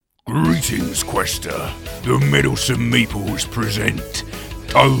Greetings, Quester. The Meddlesome Meeples present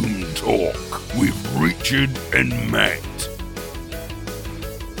Tome Talk with Richard and Matt.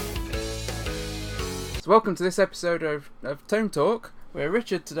 So welcome to this episode of Tome Talk, where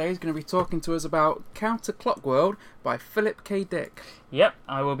Richard today is going to be talking to us about Counter Clock World by Philip K. Dick. Yep,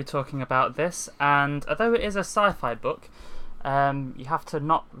 I will be talking about this, and although it is a sci-fi book, you have to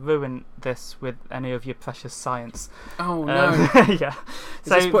not ruin this with any of your precious science. Oh no! Yeah.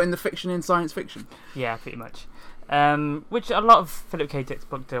 Is this putting the fiction in science fiction? Yeah, pretty much. Which a lot of Philip K. Dick's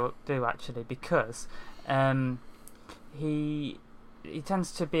books do actually, because he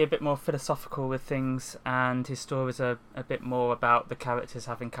tends to be a bit more philosophical with things, and his stories are a bit more about the characters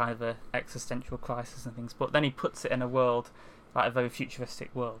having kind of an existential crisis and things. But then he puts it in a world, like a very futuristic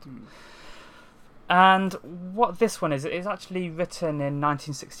world. And what this one is actually written in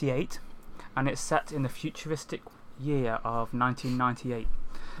 1968, and it's set in the futuristic year of 1998.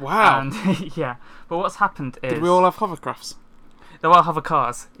 Wow! And yeah, but what's happened is... Did we all have hovercrafts? They all have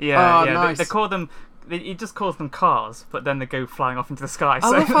cars. Yeah, oh, yeah. Nice. They call them... He just calls them cars, but then they go flying off into the sky. I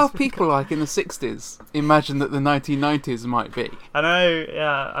love how people like in the 60s imagine that the 1990s might be. I know,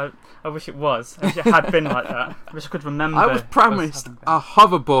 yeah. I wish it was. I wish it had been like that. I wish I could remember. I was promised a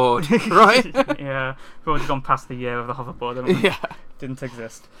hoverboard, right? Yeah, we've already gone past the year of the hoverboard, haven't we? Yeah. Didn't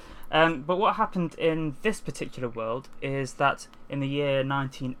exist. But what happened in this particular world is that in the year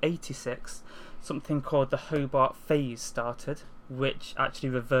 1986, something called the Hobart Phase started, which actually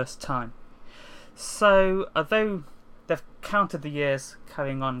reversed time. So, although they've counted the years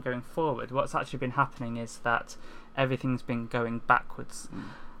carrying on going forward, what's actually been happening is that everything's been going backwards.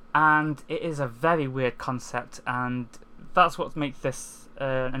 And it is a very weird concept, and that's what makes this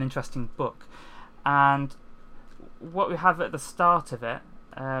an interesting book. And what we have at the start of it,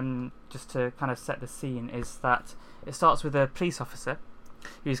 just to kind of set the scene, is that it starts with a police officer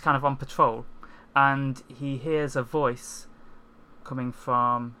who's kind of on patrol, and he hears a voice coming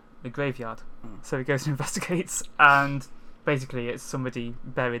from the graveyard. So he goes and investigates, and basically it's somebody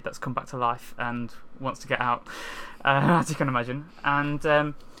buried that's come back to life and wants to get out, as you can imagine. And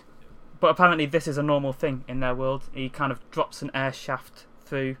but apparently this is a normal thing in their world. He kind of drops an air shaft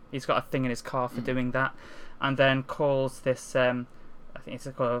through. He's got a thing in his car for doing that, and then calls this I think it's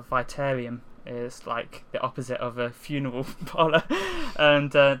called a vitarium. It's like the opposite of a funeral parlour,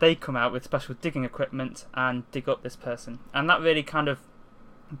 and they come out with special digging equipment and dig up this person. And that really kind of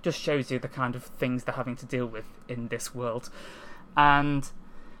just shows you the kind of things they're having to deal with in this world. And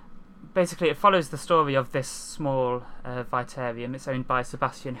basically it follows the story of this small vitarium. It's owned by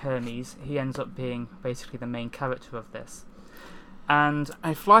Sebastian Hermes. He ends up being basically the main character of this. And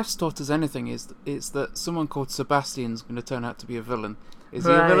if life's taught us anything, it's that someone called Sebastian's going to turn out to be a villain. Is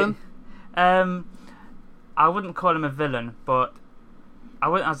he a villain? I wouldn't call him a villain, but I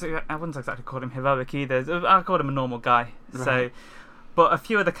wouldn't exactly call him heroic either. I call him a normal guy. Right. So, but a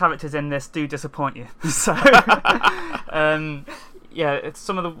few of the characters in this do disappoint you. So, yeah,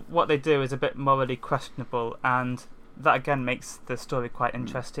 some of what they do is a bit morally questionable, and that again makes the story quite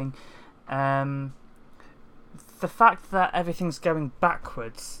interesting. The fact that everything's going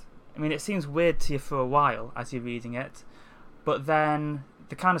backwards, I mean, it seems weird to you for a while as you're reading it, but then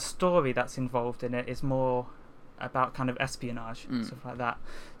the kind of story that's involved in it is more about kind of espionage and stuff like that.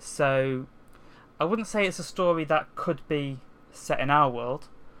 So I wouldn't say it's a story that could be set in our world,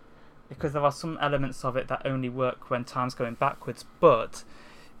 because there are some elements of it that only work when time's going backwards, but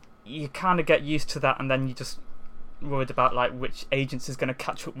you kind of get used to that, and then you just worried about like which agents is going to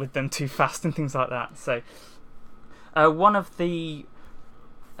catch up with them too fast and things like that. So one of the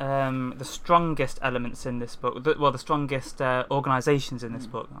strongest elements in this book, the strongest organisations in this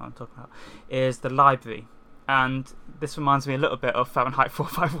book that I'm talking about, is the library. And this reminds me a little bit of Fahrenheit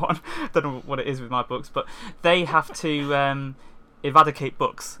 451. I don't know what it is with my books, but they have to eradicate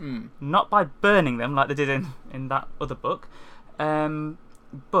books. Not by burning them like they did in that other book,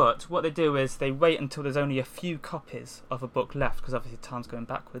 but what they do is they wait until there's only a few copies of a book left, because obviously time's going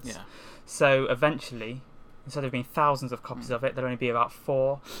backwards. Yeah. So eventually, instead of being thousands of copies of it, there'll only be about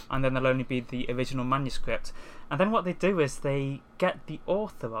 4, and then there'll only be the original manuscript. And then what they do is they get the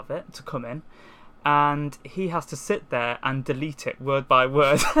author of it to come in, and he has to sit there and delete it word by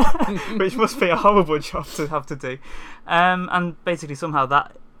word, which must be a horrible job to have to do. And basically somehow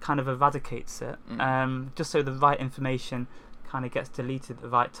that kind of eradicates it, just so the right information kind of gets deleted at the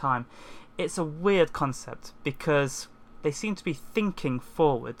right time. It's a weird concept, because they seem to be thinking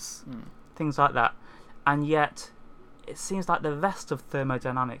forwards, things like that, and yet it seems like the rest of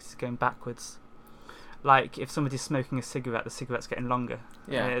thermodynamics is going backwards. like if somebody's smoking a cigarette, the cigarette's getting longer.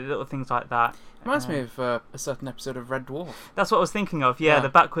 Yeah. Little things like that. Reminds me of a certain episode of Red Dwarf. That's what I was thinking of. Yeah, the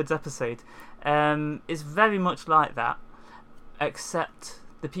backwards episode. It's very much like that, except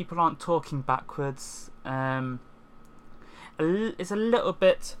the people aren't talking backwards. It's a little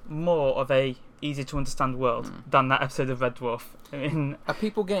bit more of a easy to understand world than that episode of Red Dwarf. I mean, are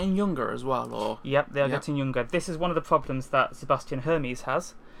people getting younger as well, or? Yep, they are getting younger. This is one of the problems that Sebastian Hermes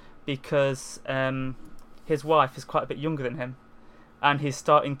has, because his wife is quite a bit younger than him, and he's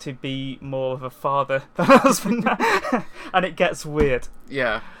starting to be more of a father than a husband, and it gets weird.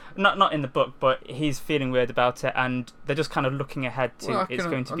 Yeah. Not in the book, but he's feeling weird about it, and they're just kind of looking ahead to it's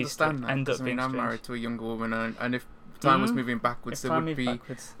going to be end up being I'm married to a younger woman, and if time was moving backwards, there would be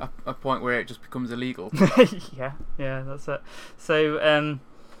a point where it just becomes illegal. yeah, that's it. So, and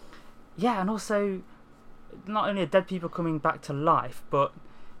also, not only are dead people coming back to life, but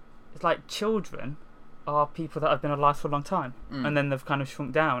it's like children are people that have been alive for a long time, and then they've kind of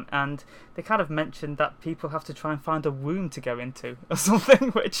shrunk down, and they kind of mentioned that people have to try and find a womb to go into or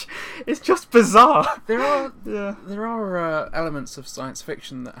something, which is just bizarre. There are elements of science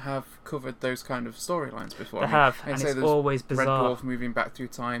fiction that have covered those kind of storylines before. They have, and it's always bizarre. Red Dwarf moving back through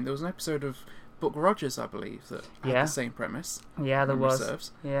time. There was an episode of Buck Rogers, I believe, that had the same premise. Yeah, there was.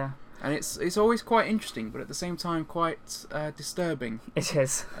 Serves. Yeah. And it's always quite interesting, but at the same time quite disturbing. It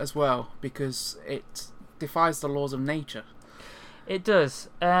is. As well, because it defies the laws of nature. It does.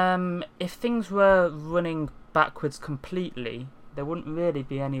 If things were running backwards completely, there wouldn't really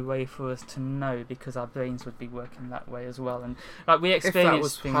be any way for us to know, because our brains would be working that way as well. And like we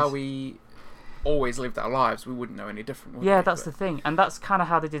experience if that was how we always lived our lives, we wouldn't know any different, would we? Yeah, that's the thing. And that's kind of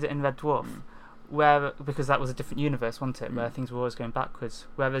how they did it in Red Dwarf, where because that was a different universe, wasn't it, where things were always going backwards.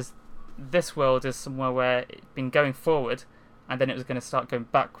 Whereas this world is somewhere where it's been going forward, and then it was going to start going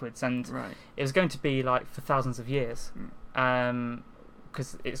backwards, and it was going to be like for thousands of years,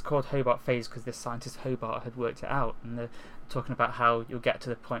 because it's called Hobart Phase because this scientist Hobart had worked it out, and they're talking about how you'll get to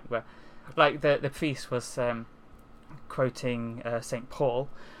the point where, like the priest was quoting St. Paul,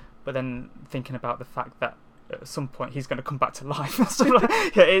 but then thinking about the fact that at some point he's going to come back to life.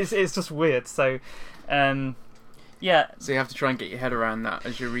 It's just weird. So. So you have to try and get your head around that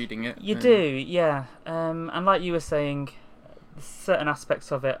as you're reading it. You do, yeah. And like you were saying, certain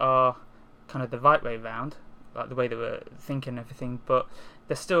aspects of it are kind of the right way round, like the way they were thinking and everything, but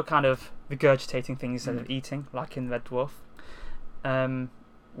they're still kind of regurgitating things instead of eating, like in Red Dwarf.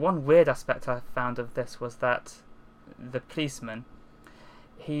 One weird aspect I found of this was that the policeman,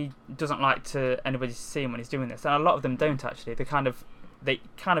 he doesn't like anybody to see him when he's doing this, and a lot of them don't actually. They kind of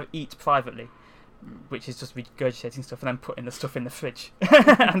eat privately, which is just regurgitating stuff and then putting the stuff in the fridge.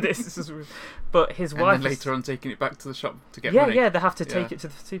 And this is, but his wife, and then later on taking it back to the shop to get money. Yeah, they have to take it to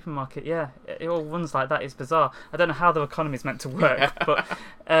the supermarket. Yeah, it all runs like that. It's bizarre. I don't know how their economy is meant to work, but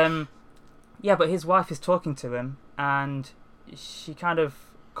but his wife is talking to him, and she kind of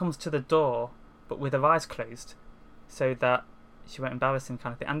comes to the door, but with her eyes closed, so that she won't embarrass him,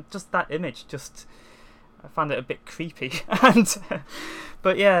 kind of thing. And just that image, I found it a bit creepy.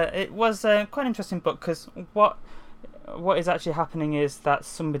 But yeah, it was quite an interesting book, because what is actually happening is that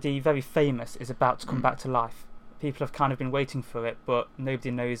somebody very famous is about to come back to life. People have kind of been waiting for it, but nobody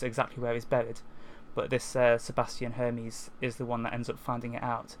knows exactly where he's buried. But this Sebastian Hermes is the one that ends up finding it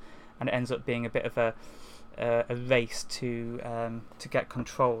out, and it ends up being a bit of a race to get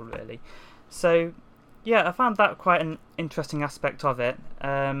control, really. So yeah, I found that quite an interesting aspect of it.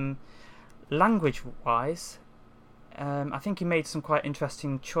 Language-wise, I think he made some quite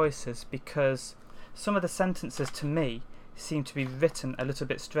interesting choices, because some of the sentences to me seem to be written a little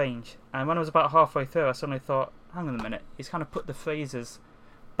bit strange. And when I was about halfway through, I suddenly thought, hang on a minute, he's kind of put the phrases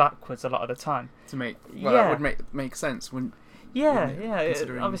backwards a lot of the time. That would make sense. Wouldn't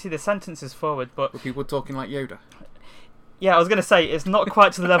obviously the sentence is forward, but... Were people talking like Yoda? Yeah, I was going to say, it's not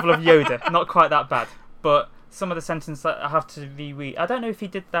quite to the level of Yoda, not quite that bad. But some of the sentences that I have to reread, I don't know if he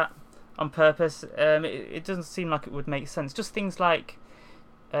did that on purpose. It doesn't seem like it would make sense. Just things like,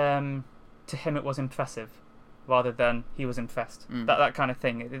 to him it was impressive, rather than he was impressed. That kind of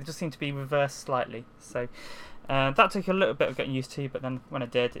thing. It just seemed to be reversed slightly. So that took a little bit of getting used to, but then when I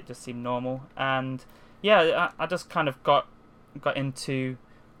did, it just seemed normal. And yeah, I just kind of got into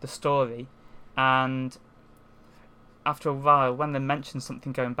the story, and after a while, when they mentioned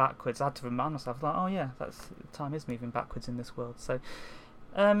something going backwards, I had to remind myself, like, oh yeah, time is moving backwards in this world. So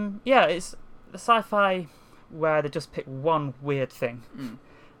it's the sci-fi where they just pick one weird thing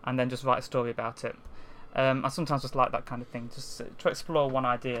and then just write a story about it. I sometimes just like that kind of thing, just to explore one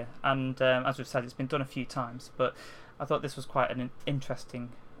idea. And as we've said, it's been done a few times, but I thought this was quite an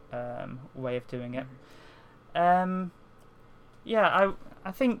interesting way of doing it. Yeah,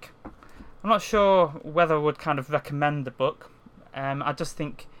 I think I'm not sure whether I would kind of recommend the book. I just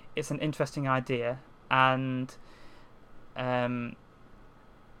think it's an interesting idea, and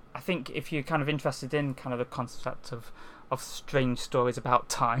I think if you're kind of interested in kind of the concept of strange stories about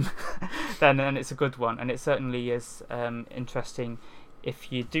time, then it's a good one, and it certainly is interesting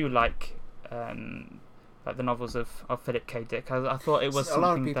if you do like the novels of Philip K. Dick. I thought it was a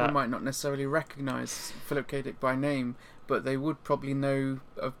lot of people might not necessarily recognise Philip K. Dick by name, but they would probably know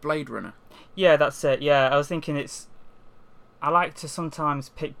of Blade Runner. Yeah, that's it. Yeah, I was thinking I like to sometimes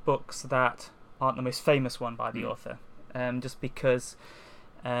pick books that aren't the most famous one by the author, just because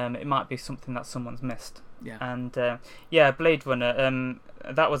it might be something that someone's missed. Yeah. And Blade Runner,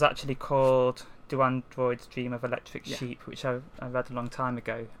 that was actually called Do Androids Dream of Electric Sheep, which I read a long time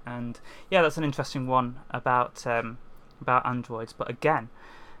ago. And yeah, that's an interesting one about androids. But again,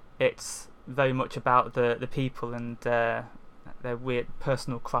 it's very much about the people and their weird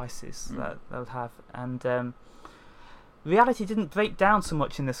personal crises that they'll have. And reality didn't break down so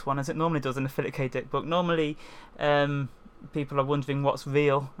much in this one as it normally does in a Philip K. Dick book. Normally, people are wondering what's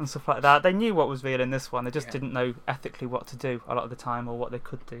real and stuff like that. They knew what was real in this one. They just didn't know ethically what to do a lot of the time, or what they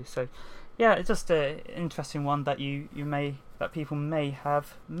could do. So, yeah, it's just an interesting one that people may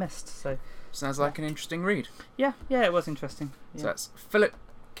have missed. So, sounds like an interesting read. Yeah, it was interesting. Yeah. So that's Philip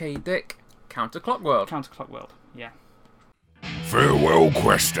K. Dick, Counterclock World. Counterclock World. Yeah. Farewell,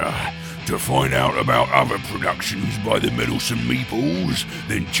 Quester. To find out about other productions by the Middleton Meeples,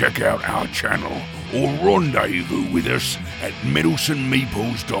 then check out our channel or rendezvous with us at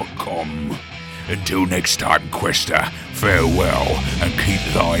middletonmeeples.com. Until next time, Quester, farewell and keep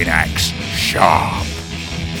thine axe sharp.